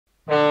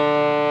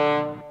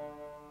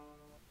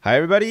Hi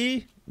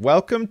everybody,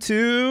 welcome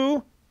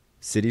to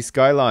City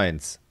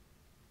Skylines.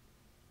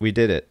 We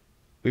did it.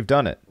 We've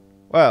done it.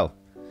 Well,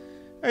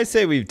 I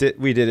say we did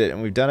it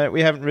and we've done it. We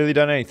haven't really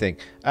done anything.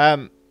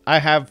 I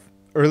have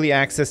early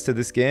access to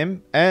this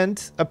game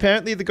and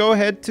apparently the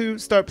go-ahead to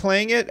start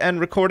playing it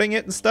and recording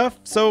it and stuff,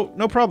 so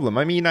no problem.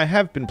 I mean, I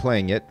have been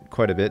playing it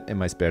quite a bit in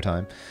my spare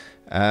time.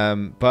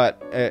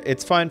 But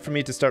it's fine for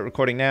me to start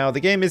recording now.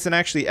 The game isn't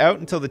actually out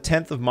until the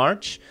 10th of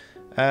March.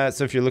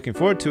 So if you're looking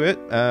forward to it,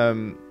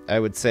 I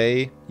would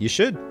say you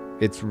should.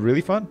 It's really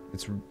fun.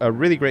 It's a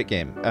really great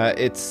game.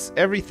 It's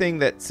everything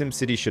that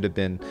SimCity should have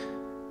been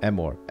and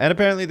more. And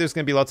apparently there's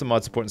going to be lots of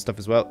mod support and stuff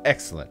as well.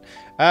 Excellent.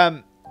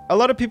 A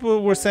lot of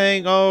people were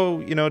saying,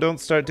 oh, you know,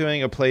 don't start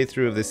doing a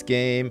playthrough of this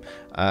game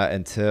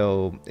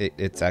until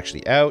it's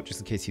actually out, just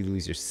in case you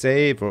lose your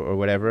save or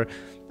whatever.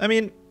 I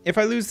mean, if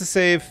I lose the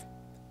save,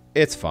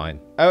 it's fine.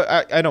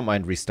 I don't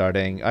mind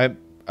restarting.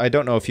 I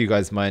don't know if you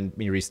guys mind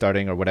me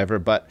restarting or whatever,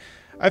 but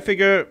I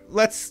figure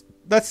let's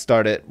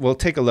start it. We'll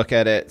take a look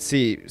at it,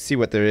 see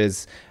what there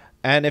is.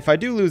 And if I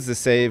do lose the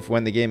save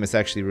when the game is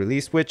actually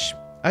released, which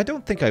I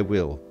don't think I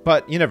will,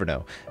 but you never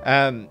know.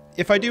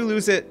 If I do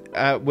lose it,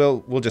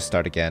 we'll just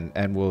start again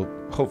and we'll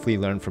hopefully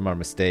learn from our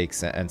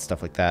mistakes and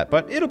stuff like that.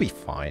 But it'll be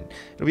fine.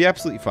 It'll be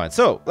absolutely fine.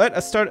 So let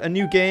us start a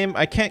new game.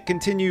 I can't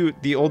continue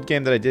the old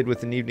game that I did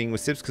with An Evening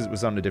with Sips because it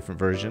was on a different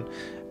version.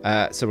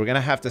 So we're going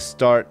to have to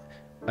start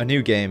a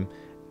new game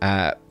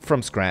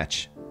from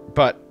scratch.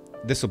 But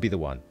this will be the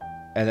one.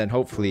 And then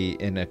hopefully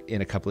in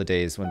a couple of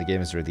days when the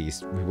game is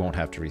released, we won't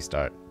have to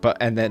restart.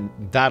 And then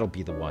that'll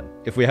be the one.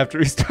 If we have to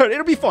restart,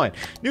 it'll be fine.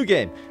 New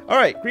game. All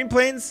right, Green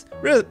Plains,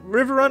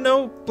 River Run,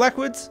 no,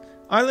 Blackwoods,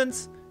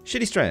 Islands,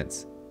 Shitty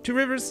Strands, Two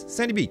Rivers,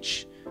 Sandy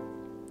Beach,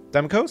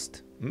 Diamond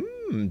Coast.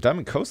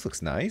 Diamond Coast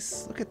looks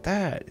nice. Look at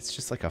that. It's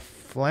just like a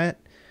flat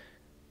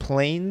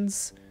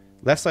plains.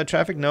 Left side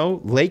traffic, no.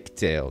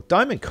 Lakedale,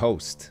 Diamond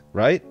Coast,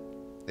 right?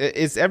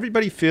 Is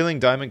everybody feeling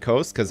Diamond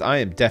Coast? Because I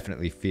am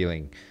definitely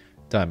feeling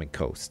Diamond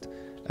Coast.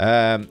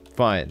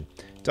 Fine.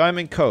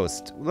 Diamond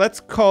Coast. Let's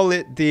call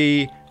it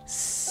the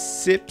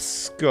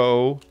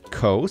Sipsco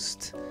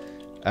Coast,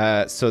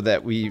 so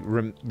that we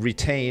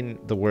retain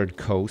the word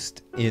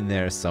coast in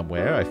there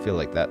somewhere. I feel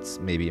like that's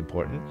maybe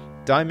important.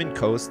 Diamond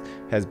Coast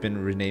has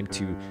been renamed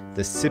to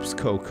the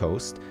Sipsco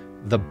Coast,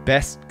 the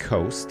best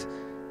coast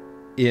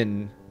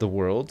in the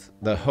world.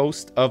 The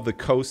host of the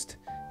coast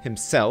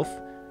himself,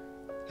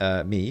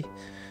 me,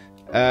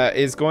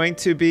 is going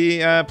to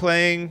be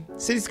playing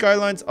City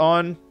Skylines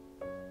on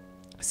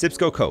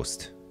Sipsco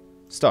Coast.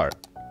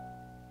 Start.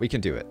 We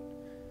can do it.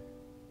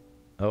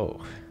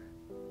 Oh,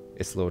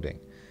 it's loading.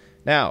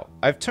 Now,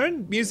 I've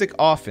turned music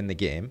off in the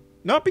game.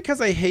 Not because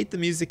I hate the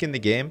music in the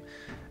game,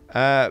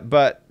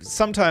 but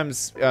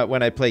sometimes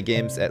when I play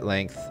games at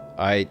length,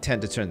 I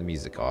tend to turn the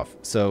music off.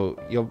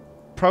 So you'll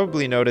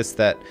probably notice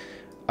that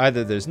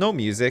either there's no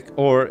music,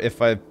 or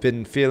if I've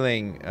been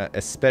feeling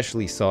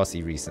especially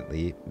saucy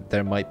recently,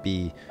 there might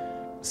be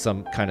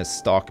some kind of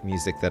stock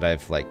music that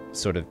I've like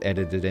sort of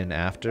edited in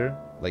after,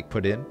 like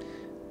put in.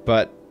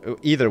 But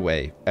either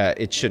way,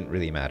 it shouldn't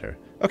really matter.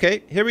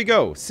 Okay, here we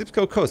go.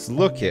 Sipsco Coast.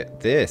 Look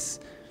at this.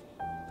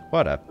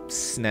 What a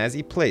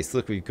snazzy place.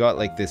 Look, we've got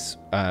like this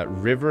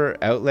river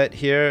outlet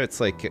here.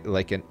 It's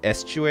like an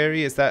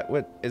estuary. Is that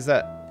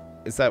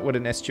what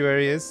an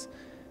estuary is?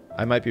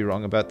 I might be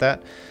wrong about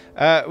that.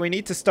 We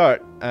need to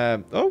start.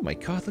 Oh my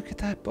god, look at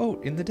that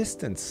boat in the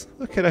distance.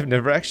 Look at, I've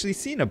never actually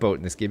seen a boat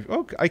in this game.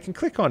 Oh, I can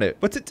click on it.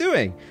 What's it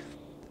doing?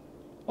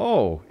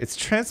 Oh, it's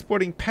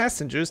transporting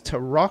passengers to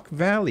Rock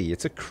Valley.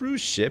 It's a cruise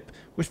ship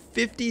with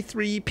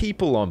 53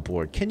 people on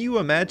board. Can you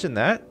imagine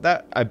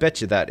that? I bet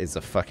you that is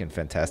a fucking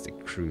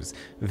fantastic cruise.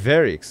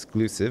 Very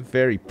exclusive,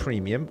 very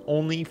premium.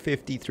 Only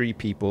 53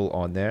 people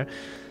on there.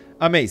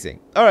 Amazing.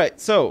 All right,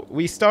 so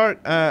we start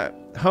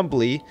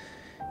humbly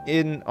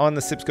on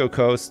the Sipsco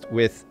Coast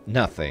with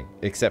nothing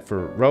except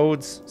for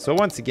roads. So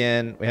once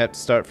again, we have to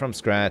start from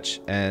scratch,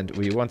 and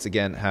we once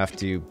again have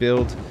to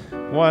build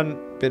one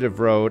bit of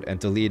road and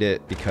delete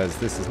it because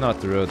this is not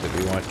the road that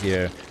we want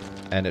here,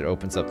 and it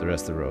opens up the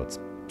rest of the roads.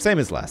 Same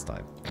as last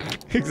time.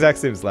 Exact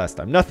same as last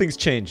time. Nothing's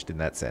changed in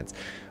that sense.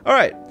 All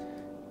right.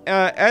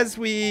 As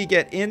we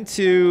get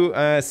into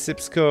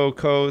Sipsco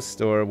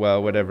Coast, or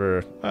well,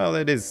 whatever, well,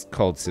 it is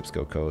called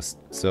Sipsco Coast.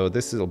 So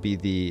this will be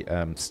the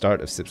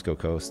start of Sipsco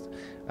Coast,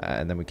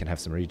 and then we can have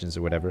some regions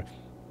or whatever.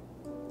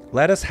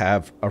 Let us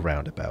have a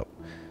roundabout.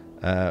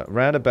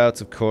 Roundabouts,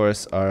 of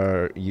course,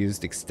 are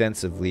used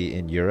extensively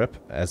in Europe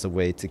as a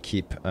way to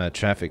keep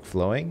traffic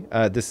flowing.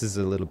 This is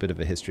a little bit of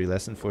a history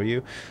lesson for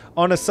you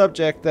on a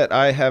subject that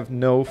I have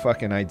no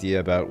fucking idea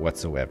about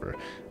whatsoever.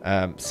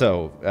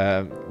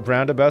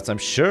 Roundabouts, I'm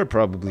sure,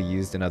 probably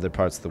used in other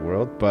parts of the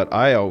world, but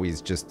I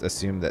always just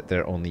assume that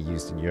they're only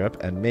used in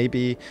Europe, and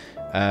maybe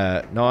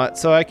not.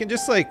 So I can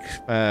just like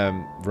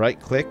right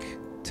click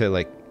to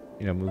like,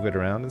 you know, move it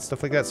around and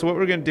stuff like that. So what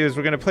we're going to do is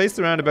we're going to place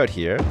the roundabout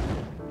here,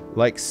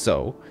 like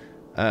so,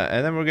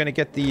 and then we're going to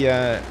get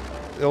the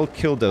old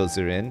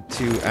killdozer in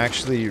to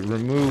actually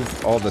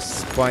remove all the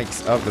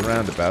spikes of the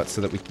roundabout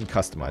so that we can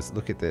customize it.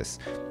 Look at this.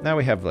 Now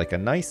we have like a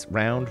nice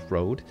round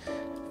road.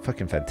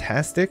 Fucking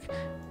fantastic.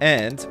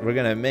 And we're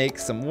gonna make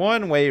some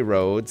one-way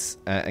roads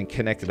and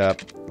connect it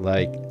up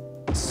like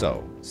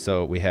so.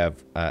 So we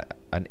have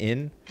an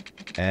in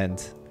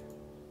and,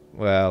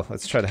 well,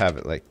 let's try to have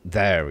it like,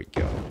 there we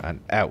go, and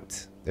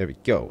out. There we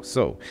go.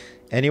 So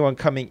anyone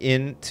coming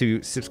in to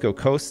Sipsco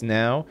Coast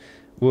now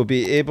will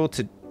be able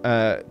to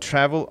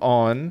travel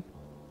on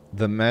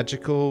the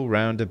magical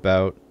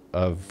roundabout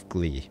of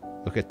Glee.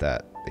 Look at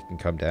that. They can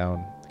come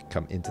down, they can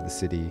come into the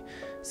city,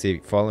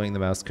 see, following the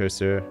mouse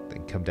cursor, they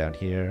can come down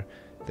here.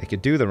 They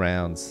could do the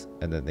rounds,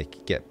 and then they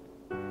could get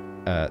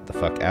the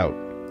fuck out,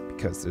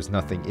 because there's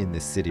nothing in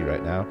this city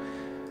right now.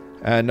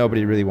 And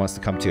nobody really wants to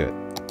come to it.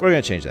 We're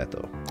going to change that,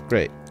 though.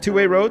 Great.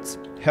 Two-way roads?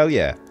 Hell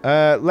yeah.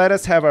 Let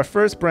us have our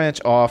first branch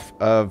off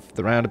of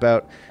the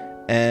roundabout,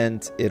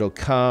 and it'll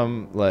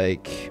come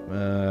like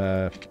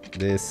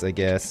this, I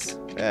guess.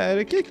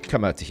 It can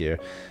come out to here.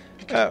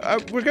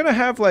 We're going to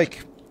have,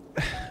 like...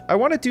 I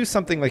want to do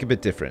something like a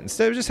bit different.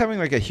 Instead of just having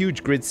like a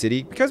huge grid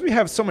city, because we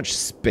have so much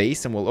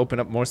space and we'll open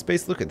up more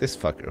space. Look at this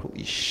fucker.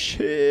 Holy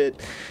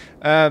shit.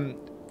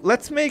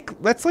 Let's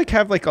like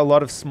have like a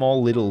lot of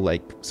small little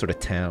like sort of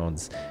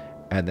towns,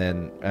 and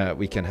then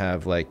we can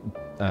have like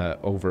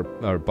over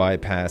or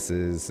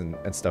bypasses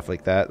and stuff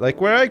like that.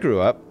 Like where I grew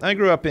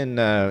up in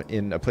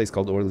a place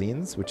called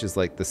Orleans, which is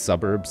like the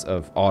suburbs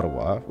of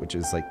Ottawa, which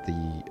is like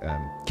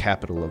the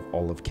capital of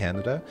all of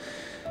Canada.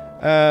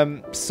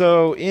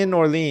 So in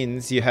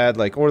Orleans, you had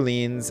like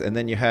Orleans, and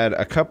then you had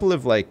a couple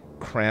of like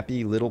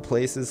crappy little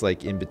places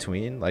like in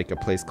between, like a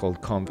place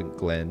called Convent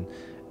Glen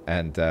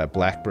and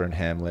Blackburn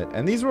Hamlet.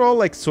 And these were all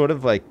like sort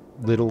of like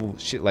little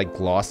shit, like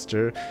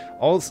Gloucester,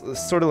 all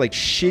sort of like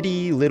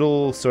shitty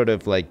little sort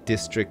of like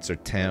districts or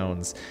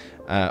towns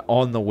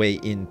on the way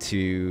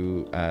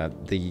into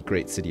the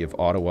great city of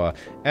Ottawa.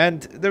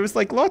 And there was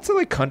like lots of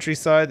like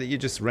countryside that you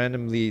just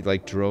randomly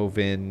like drove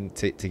in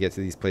to get to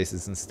these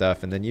places and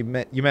stuff, and then you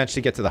managed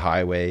to get to the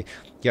highway,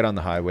 get on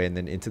the highway, and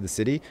then into the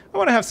city. I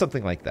want to have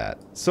something like that.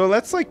 So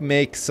let's like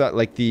make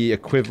like the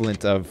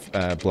equivalent of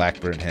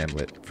Blackburn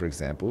Hamlet, for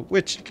example,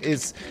 which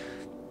is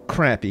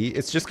crappy.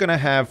 It's just gonna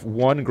have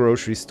one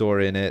grocery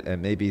store in it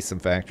and maybe some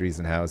factories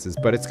and houses,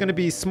 but it's gonna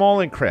be small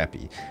and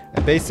crappy.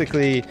 And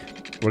basically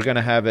we're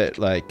gonna have it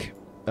like,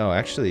 oh,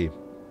 actually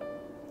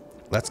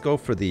let's go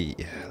for the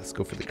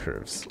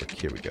curves. Look,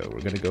 here we go. We're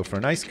gonna go for a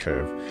nice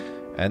curve,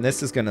 and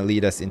this is gonna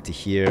lead us into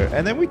here,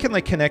 and then we can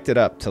like connect it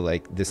up to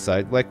like this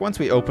side. Like once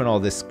we open all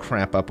this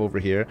crap up over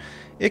here,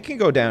 it can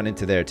go down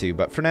into there too,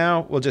 but for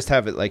now we'll just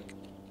have it like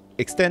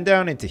extend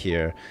down into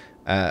here.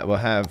 We'll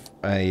have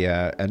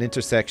an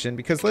intersection,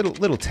 because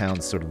little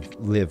towns sort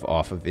of live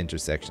off of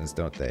intersections,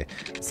 don't they?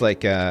 It's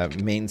like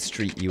Main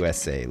Street,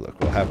 USA. Look,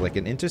 we'll have like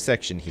an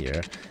intersection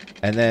here,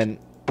 and then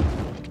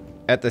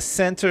at the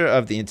center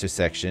of the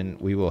intersection,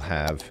 we will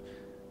have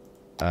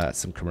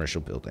some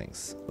commercial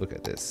buildings. Look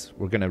at this.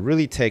 We're going to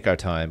really take our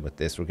time with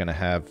this. We're going to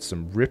have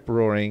some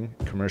rip-roaring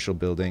commercial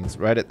buildings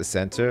right at the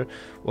center.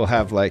 We'll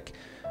have like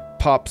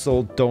Pop's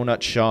old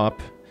donut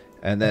shop,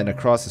 and then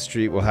across the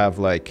street we'll have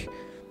like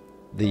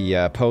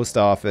the post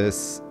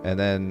office, and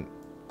then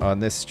on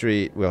this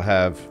street we'll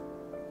have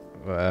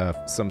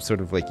some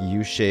sort of like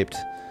U-shaped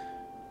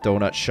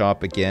donut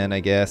shop again, I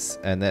guess,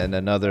 and then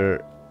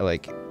another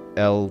like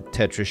L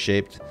Tetris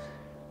shaped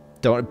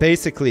donut.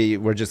 Basically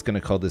we're just gonna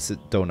call this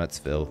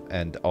Donutsville,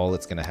 and all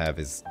it's gonna have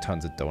is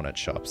tons of donut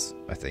shops,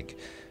 I think.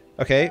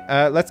 Okay,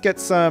 let's get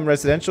some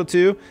residential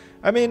too.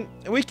 I mean,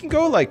 we can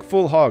go like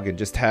full hog and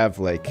just have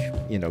like,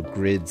 you know,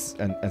 grids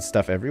and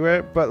stuff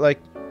everywhere, but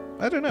like,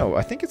 I don't know.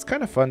 I think it's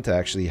kind of fun to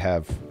actually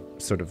have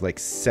sort of like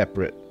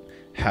separate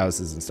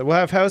houses and stuff. We'll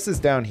have houses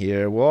down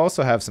here. We'll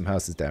also have some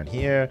houses down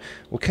here.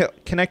 We'll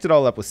connect it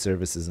all up with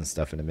services and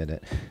stuff in a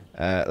minute.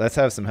 Let's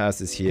have some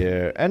houses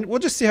here, and we'll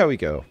just see how we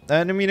go.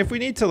 And I mean, if we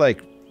need to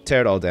like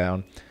tear it all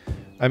down,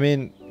 I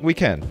mean, we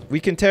can. We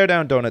can tear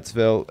down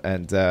Donutsville,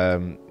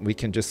 and we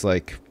can just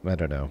like, I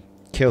don't know,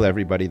 kill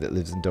everybody that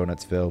lives in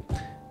Donutsville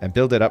and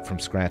build it up from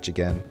scratch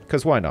again.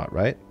 Because why not,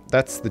 right?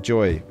 That's the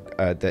joy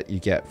that you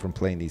get from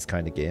playing these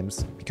kind of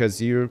games,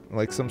 because you're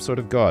like some sort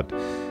of god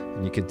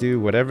and you can do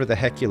whatever the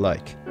heck you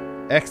like.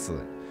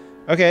 Excellent.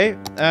 Okay,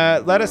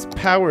 let us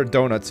power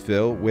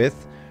Donutsville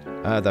with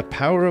the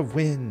power of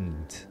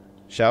wind,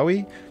 shall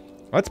we?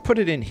 Let's put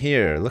it in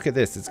here. Look at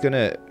this. It's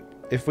gonna,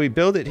 if we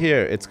build it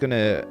here, it's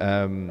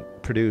gonna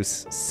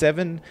produce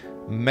 7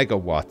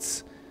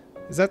 megawatts.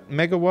 Is that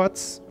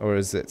megawatts, or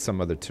is it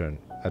some other term?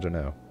 I don't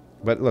know.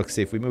 But look,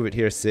 see, if we move it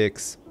here,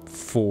 6,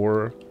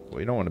 4.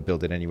 We don't want to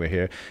build it anywhere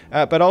here.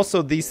 But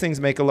also, these things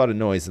make a lot of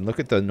noise, and look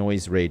at the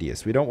noise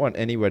radius. We don't want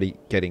anybody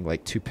getting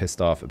like too pissed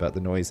off about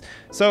the noise.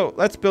 So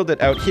let's build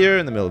it out here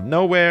in the middle of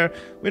nowhere.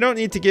 We don't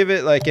need to give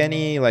it like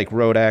any like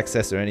road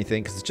access or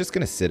anything, because it's just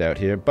going to sit out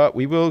here. But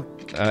we will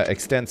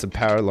extend some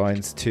power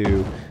lines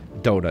to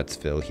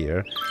Donutsville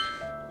here.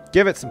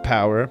 Give it some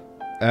power.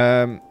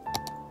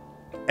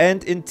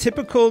 And in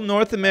typical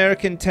North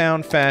American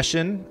town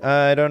fashion,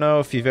 I don't know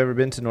if you've ever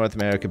been to North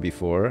America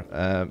before,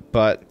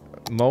 but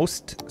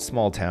most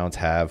small towns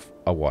have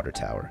a water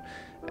tower.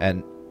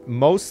 And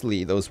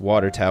mostly those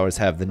water towers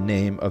have the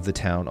name of the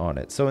town on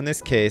it. So in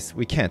this case,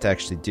 we can't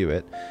actually do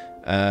it.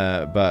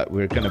 But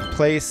we're going to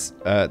place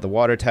the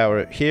water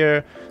tower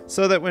here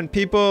so that when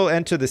people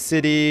enter the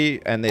city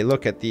and they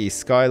look at the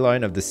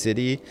skyline of the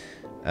city,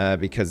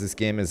 because this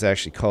game is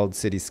actually called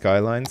City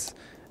Skylines,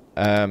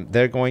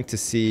 they're going to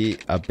see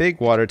a big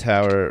water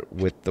tower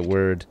with the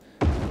word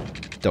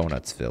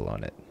Donutsville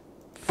on it.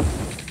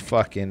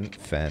 Fucking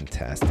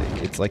fantastic.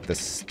 It's like the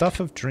stuff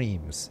of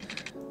dreams.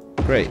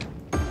 Great.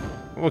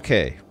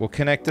 Okay, we'll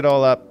connect it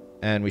all up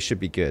and we should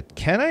be good.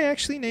 Can I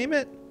actually name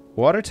it?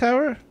 Water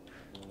tower?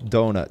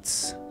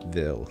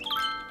 Donutsville.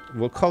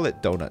 We'll call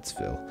it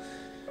Donutsville.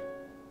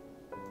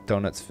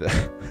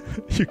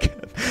 Donutsville. You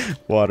can.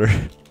 Water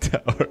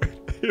tower.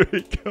 Here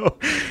we go.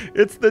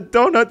 It's the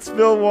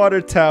Donutsville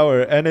water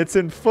tower and it's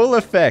in full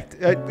effect.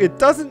 It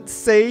doesn't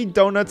say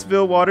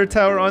Donutsville water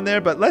tower on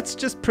there, but let's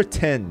just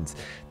pretend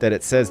that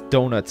it says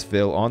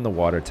Donutsville on the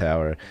water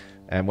tower.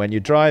 And when you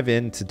drive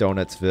into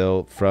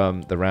Donutsville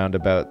from the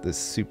roundabout, this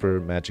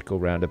super magical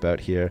roundabout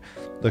here,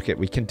 look at,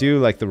 we can do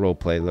like the role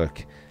play.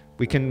 Look,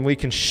 we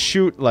can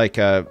shoot like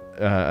a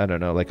I don't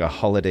know, like a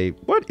holiday.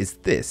 What is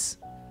this?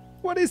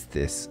 What is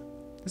this?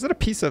 Is that a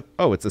piece of...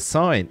 Oh, it's a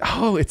sign.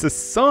 Oh, it's a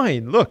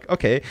sign. Look,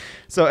 okay.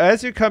 So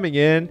as you're coming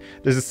in,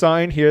 there's a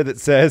sign here that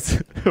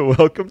says,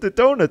 welcome to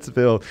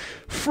Donutsville.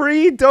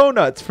 Free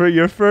donuts for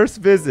your first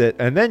visit.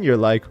 And then you're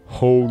like,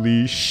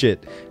 holy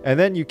shit. And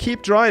then you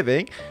keep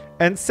driving.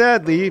 And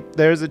sadly,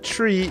 there's a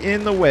tree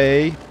in the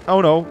way.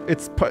 Oh no,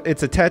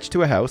 it's attached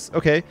to a house.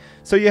 Okay,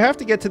 so you have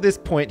to get to this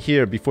point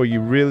here before you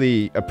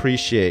really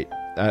appreciate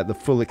the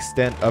full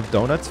extent of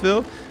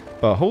Donutsville.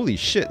 But holy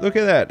shit, look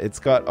at that. It's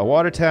got a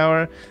water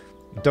tower,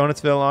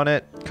 Donutsville on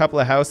it, a couple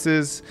of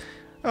houses.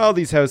 All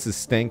these houses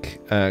stink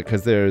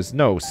because there's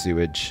no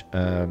sewage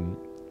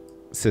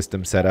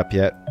system set up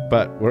yet.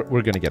 But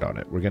we're going to get on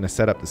it. We're going to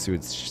set up the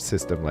sewage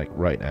system like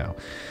right now.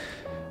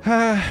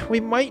 We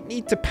might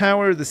need to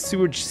power the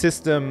sewage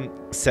system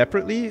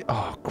separately.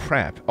 Oh,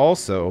 crap.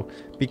 Also,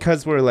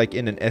 because we're like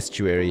in an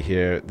estuary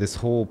here, this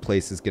whole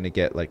place is going to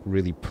get like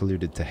really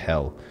polluted to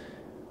hell.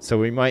 So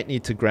we might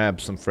need to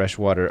grab some fresh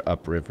water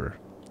upriver.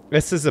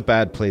 This is a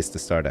bad place to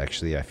start,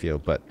 actually, I feel,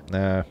 but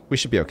we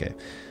should be okay.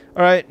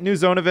 All right, new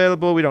zone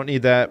available. We don't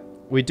need that.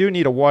 We do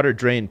need a water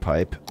drain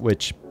pipe,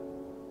 which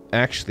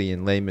actually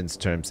in layman's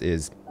terms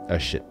is a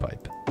shit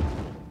pipe,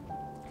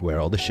 where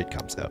all the shit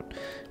comes out.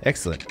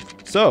 Excellent.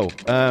 So,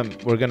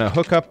 we're going to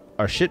hook up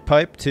our shit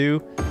pipe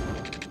to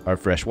our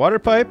fresh water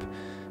pipe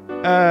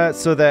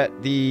so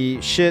that the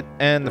shit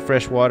and the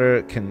fresh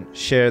water can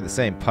share the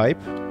same pipe.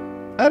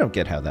 I don't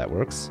get how that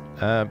works,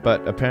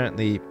 but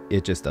apparently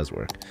it just does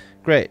work.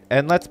 Great.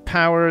 And let's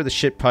power the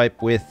shit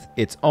pipe with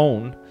its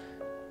own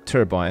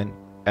turbine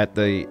at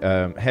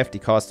the hefty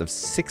cost of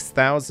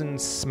 6,000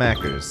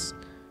 smackers.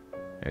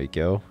 There you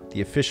go.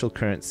 The official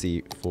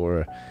currency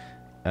for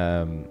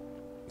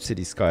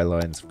City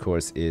Skylines, of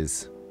course,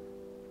 is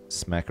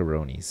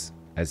smackaronis,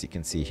 as you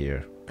can see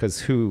here. Because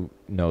who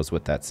knows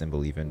what that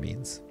symbol even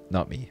means?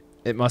 Not me.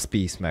 It must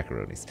be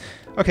smackaronis.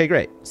 Okay,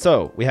 great.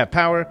 So we have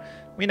power.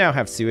 We now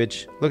have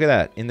sewage. Look at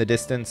that. In the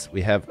distance,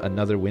 we have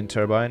another wind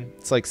turbine.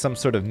 It's like some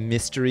sort of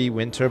mystery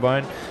wind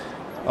turbine.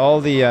 All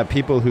the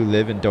people who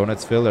live in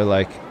Donutsville are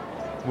like,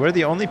 we're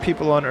the only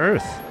people on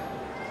Earth.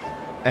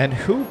 And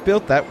who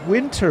built that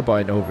wind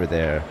turbine over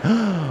there?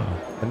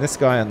 And this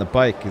guy on the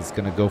bike is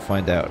going to go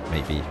find out,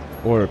 maybe.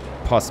 Or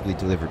possibly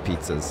deliver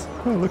pizzas.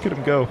 Oh, look at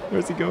him go.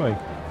 Where's he going?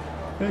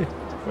 Hey,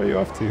 where are you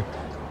off to?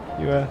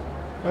 You,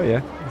 oh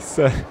yeah. He's,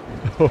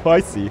 oh, I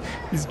see.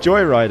 He's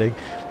joyriding.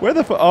 Where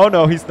the oh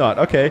no, he's not.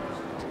 Okay.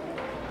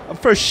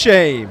 For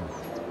shame.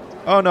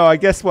 Oh no, I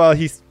guess, well,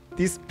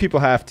 these people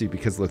have to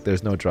because look,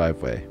 there's no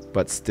driveway.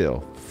 But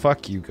still,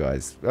 fuck you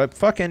guys.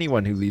 Fuck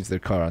anyone who leaves their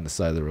car on the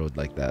side of the road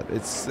like that.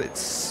 It's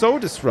so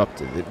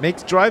disruptive. It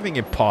makes driving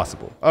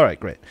impossible. All right,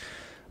 great.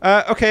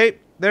 Okay,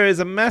 there is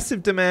a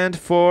massive demand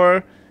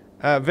for,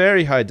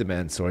 very high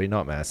demand, sorry,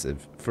 not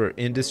massive, for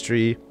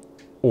industry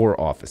or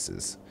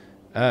offices.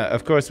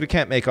 Of course, we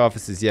can't make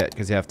offices yet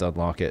because you have to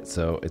unlock it,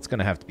 so it's going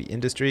to have to be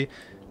industry.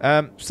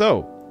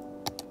 So,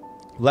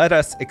 let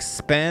us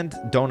expand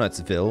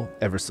Donutsville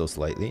ever so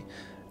slightly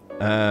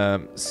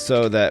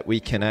so that we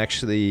can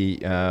actually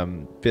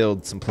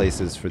build some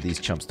places for these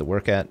chumps to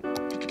work at.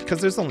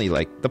 Because there's only,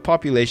 like, the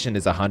population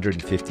is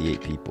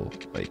 158 people.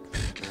 Like,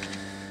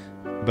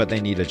 but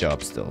they need a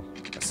job still,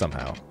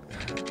 somehow.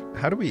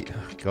 How do we...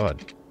 Oh,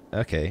 God.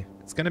 Okay.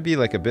 It's going to be,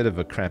 like, a bit of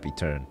a crappy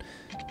turn.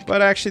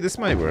 But actually, this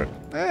might work.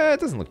 It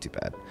doesn't look too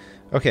bad.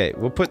 Okay,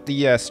 we'll put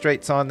the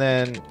straights on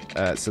then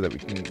so that we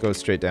can go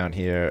straight down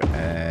here.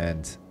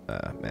 And,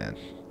 man,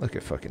 look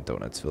at fucking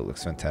Donutsville. It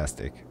looks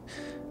fantastic.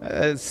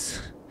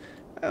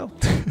 Well,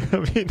 I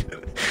mean,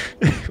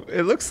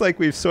 it looks like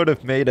we've sort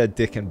of made a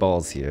dick and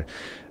balls here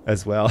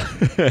as well.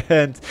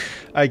 And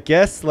I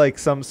guess, like,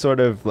 some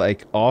sort of,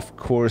 like,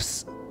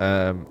 off-course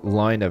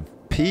line of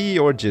pee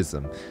or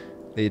jism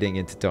leading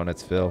into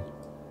Donutsville.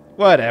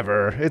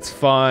 Whatever, it's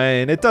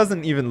fine. It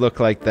doesn't even look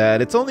like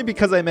that. It's only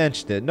because I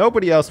mentioned it.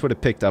 Nobody else would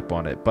have picked up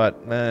on it, but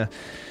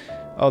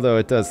although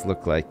it does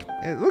look like,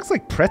 it looks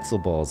like pretzel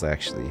balls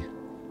actually.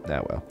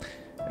 Ah, well,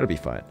 it'll be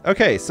fine.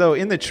 Okay, so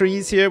in the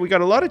trees here, we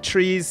got a lot of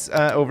trees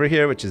over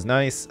here, which is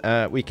nice.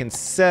 We can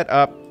set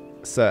up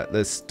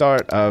the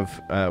start of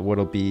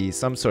what'll be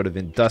some sort of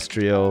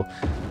industrial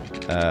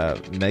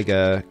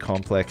mega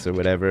complex or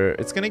whatever.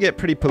 It's gonna get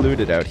pretty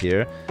polluted out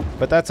here,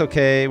 but that's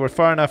okay. We're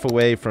far enough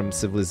away from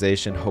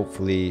civilization,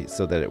 hopefully,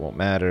 so that it won't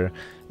matter.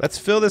 Let's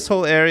fill this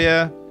whole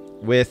area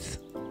with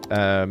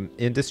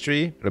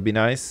industry. It'll be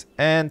nice.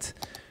 And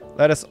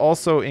let us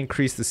also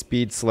increase the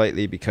speed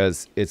slightly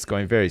because it's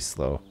going very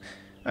slow.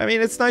 I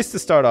mean, it's nice to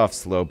start off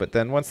slow, but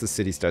then once the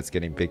city starts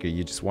getting bigger,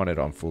 you just want it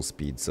on full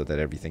speed so that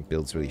everything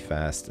builds really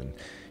fast and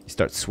you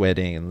start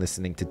sweating and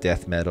listening to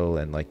death metal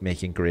and like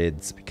making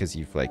grids because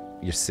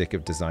you're sick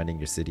of designing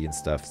your city and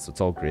stuff. So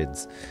it's all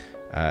grids.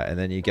 And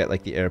then you get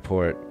like the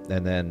airport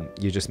and then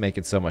you're just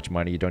making so much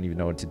money. You don't even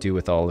know what to do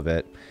with all of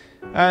it.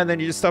 And then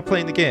you just stop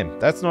playing the game.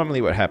 That's normally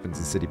what happens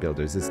in city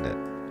builders, isn't it?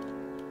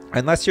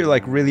 Unless you're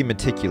like really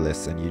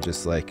meticulous and you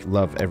just like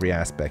love every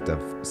aspect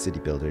of city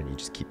builder and you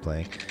just keep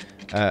playing.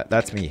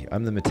 That's me.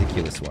 I'm the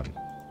meticulous one.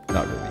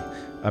 Not really.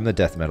 I'm the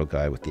death metal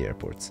guy with the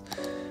airports.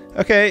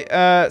 Okay,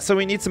 so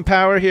we need some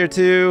power here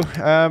too.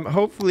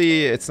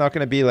 Hopefully it's not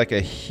going to be like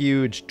a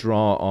huge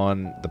draw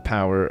on the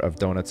power of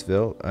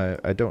Donutsville.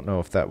 I don't know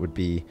if that would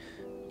be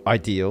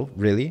ideal,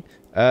 really.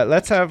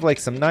 Let's have like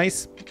some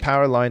nice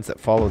power lines that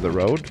follow the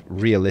road,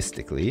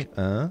 realistically.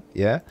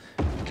 Yeah.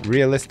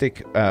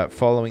 Realistic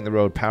following the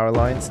road power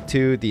lines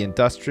to the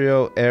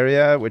industrial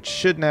area, which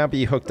should now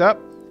be hooked up.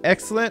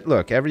 Excellent.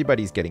 Look,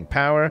 everybody's getting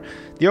power.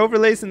 The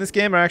overlays in this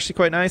game are actually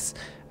quite nice.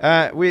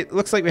 It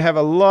looks like we have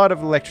a lot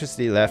of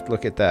electricity left.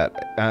 Look at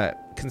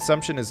that.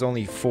 Consumption is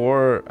only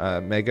 4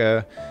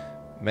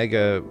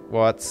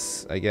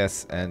 megawatts, I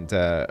guess, and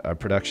our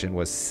production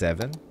was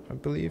 7, I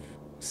believe.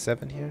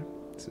 7 here.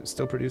 Is it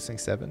still producing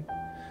 7?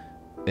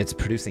 It's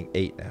producing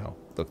 8 now.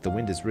 Look, the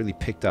wind is really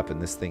picked up and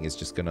this thing is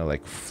just gonna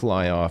like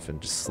fly off and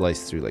just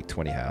slice through like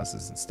 20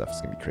 houses and stuff.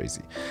 It's gonna be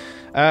crazy.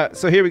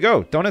 So here we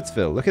go.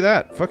 Donutsville. Look at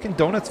that. Fucking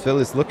Donutsville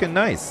is looking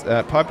nice.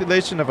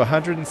 Population of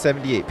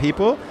 178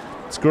 people.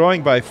 It's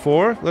growing by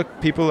 4.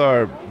 Look, people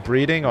are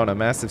breeding on a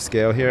massive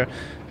scale here.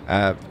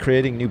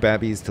 Creating new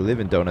babies to live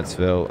in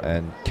Donutsville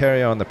and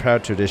carry on the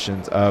proud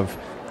traditions of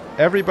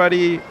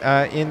everybody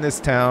in this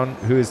town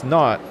who is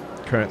not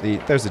currently...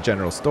 There's a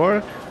general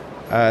store.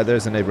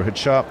 There's a neighborhood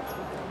shop.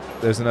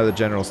 There's another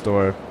general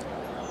store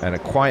and a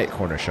quiet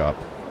corner shop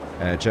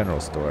and a general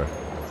store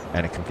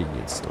and a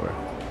convenience store.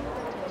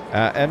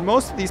 And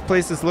most of these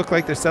places look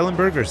like they're selling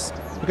burgers.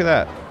 Look at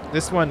that.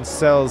 This one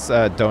sells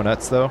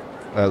donuts, though,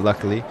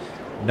 luckily.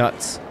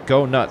 Nuts.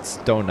 Go nuts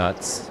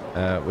donuts,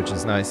 which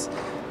is nice.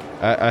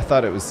 I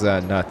thought it was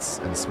nuts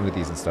and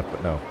smoothies and stuff,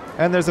 but no.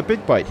 And there's a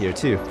Big Bite here,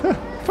 too.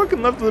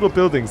 Fucking love the little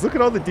buildings. Look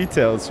at all the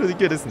detail. It's really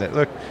good, isn't it?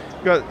 Look,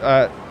 we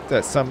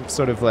got some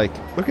sort of like...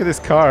 Look at this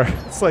car.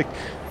 It's like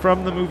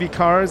from the movie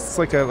Cars. It's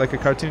like a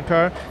cartoon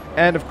car.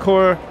 And, of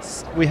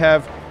course, we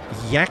have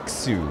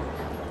Yaksu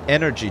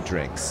energy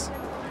drinks.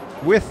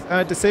 With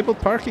disabled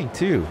parking,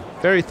 too.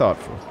 Very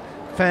thoughtful.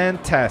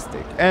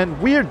 Fantastic. And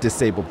weird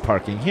disabled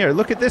parking. Here,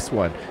 look at this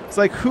one. It's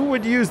like, who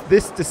would use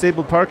this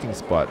disabled parking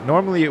spot?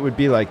 Normally, it would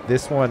be like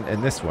this one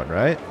and this one,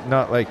 right?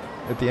 Not like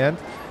at the end?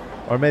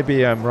 Or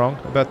maybe I'm wrong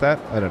about that?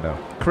 I don't know.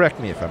 Correct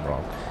me if I'm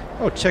wrong.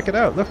 Oh, check it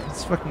out. Look,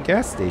 it's a fucking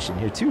gas station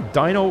here, too.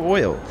 Dino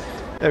Oil.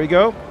 There we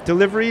go.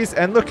 Deliveries.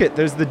 And look it,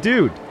 there's the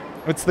dude.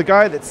 It's the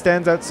guy that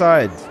stands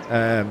outside.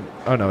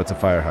 Oh, no, it's a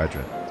fire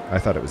hydrant. I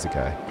thought it was a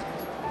guy.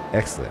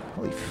 Excellent.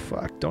 Holy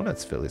fuck.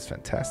 Donutsville is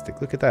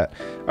fantastic. Look at that.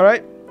 All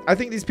right. I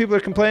think these people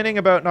are complaining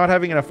about not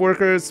having enough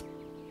workers,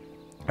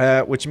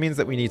 which means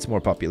that we need some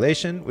more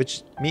population,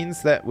 which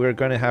means that we're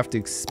going to have to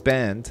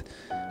expand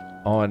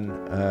on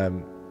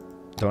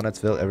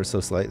Donutsville ever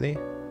so slightly.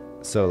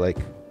 So, like,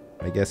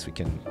 I guess we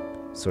can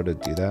sort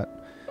of do that.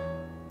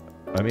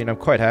 I mean, I'm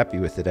quite happy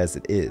with it as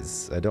it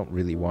is. I don't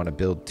really want to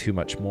build too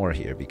much more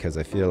here because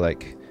I feel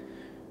like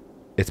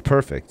it's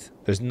perfect.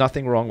 There's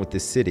nothing wrong with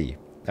this city.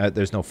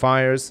 There's no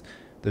fires.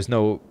 There's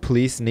no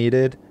police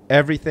needed.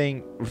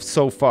 Everything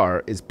so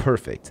far is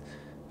perfect.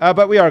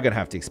 But we are going to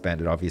have to expand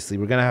it, obviously.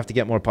 We're going to have to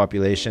get more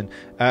population.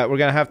 We're going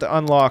to have to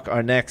unlock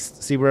our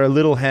next... See, we're a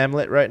little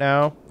hamlet right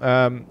now.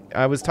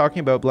 I was talking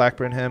about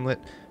Blackburn Hamlet.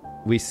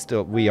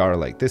 We are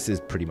like... This is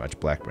pretty much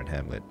Blackburn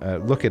Hamlet.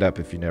 Look it up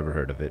if you've never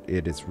heard of it.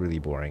 It is really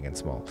boring and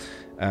small.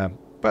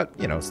 But,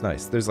 you know, it's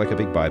nice. There's like a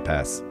big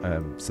bypass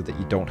so that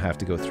you don't have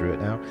to go through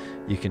it now.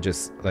 You can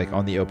just, like,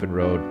 on the open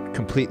road,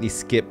 completely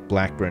skip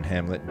Blackburn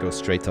Hamlet and go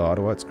straight to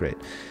Ottawa. It's great.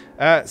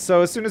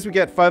 So as soon as we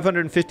get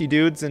 550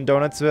 dudes in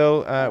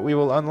Donutsville, we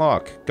will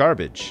unlock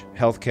garbage,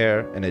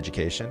 healthcare, and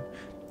education.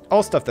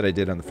 All stuff that I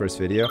did on the first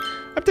video.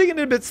 I'm taking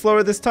it a bit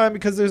slower this time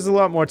because there's a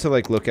lot more to,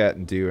 like, look at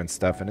and do and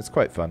stuff, and it's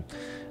quite fun.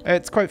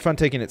 It's quite fun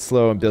taking it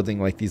slow and building,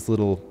 like, these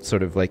little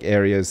sort of, like,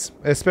 areas,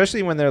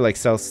 especially when they're, like,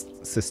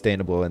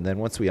 sustainable, and then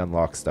once we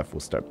unlock stuff, we'll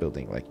start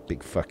building like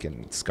big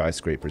fucking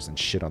skyscrapers and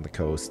shit on the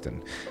coast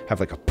and have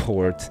like a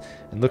port.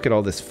 And look at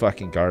all this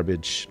fucking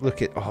garbage.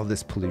 Look at all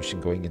this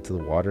pollution going into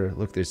the water.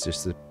 Look, there's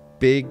just a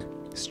big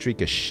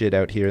streak of shit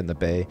out here in the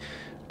bay,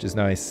 which is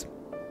nice.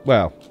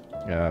 Well,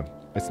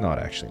 it's not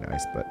actually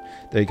nice, but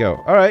there you go.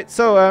 All right,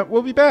 so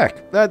we'll be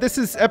back. This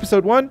is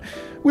episode 1.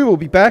 We will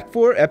be back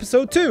for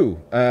episode 2.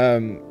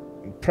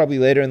 Probably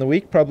later in the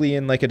week, probably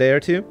in like a day or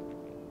two,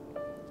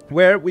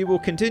 where we will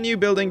continue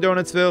building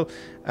Donutsville.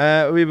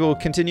 We will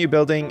continue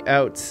building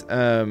out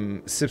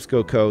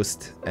Sipsco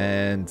Coast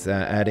and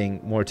adding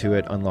more to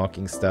it,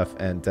 unlocking stuff,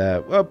 and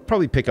we'll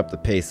probably pick up the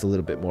pace a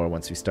little bit more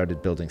once we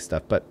started building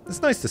stuff. But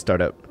it's nice to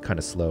start out kind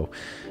of slow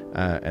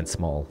and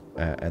small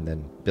and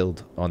then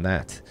build on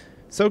that.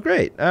 So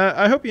great.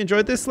 I hope you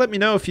enjoyed this. Let me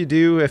know if you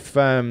do.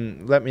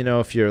 Let me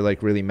know if you're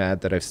like really mad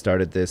that I've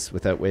started this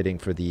without waiting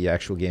for the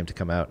actual game to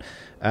come out.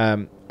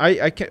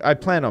 I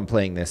plan on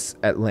playing this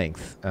at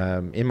length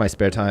in my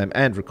spare time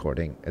and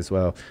recording as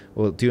well.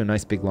 We'll do a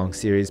nice big long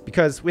series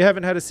because we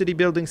haven't had a city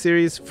building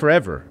series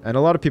forever, and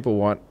a lot of people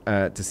want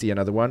to see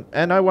another one,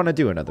 and I want to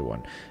do another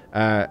one.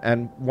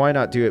 And why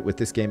not do it with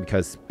this game,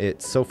 because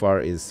it so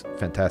far is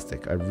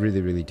fantastic. I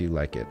really, really do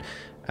like it.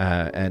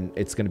 And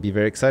it's going to be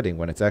very exciting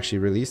when it's actually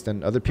released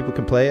and other people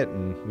can play it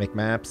and make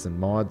maps and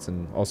mods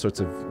and all sorts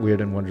of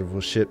weird and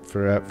wonderful shit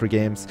for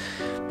games.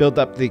 Build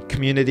up the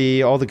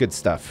community, all the good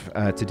stuff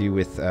to do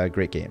with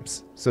great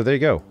games. So there you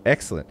go.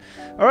 Excellent.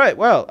 All right.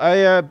 Well,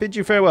 I bid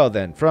you farewell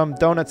then from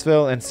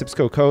Donutsville and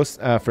Sipsco Coast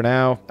for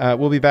now.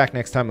 We'll be back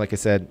next time, like I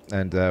said,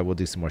 and we'll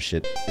do some more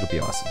shit. It'll be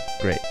awesome.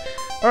 Great.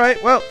 All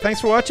right. Well, thanks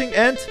for watching,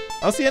 and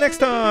I'll see you next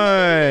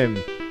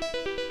time.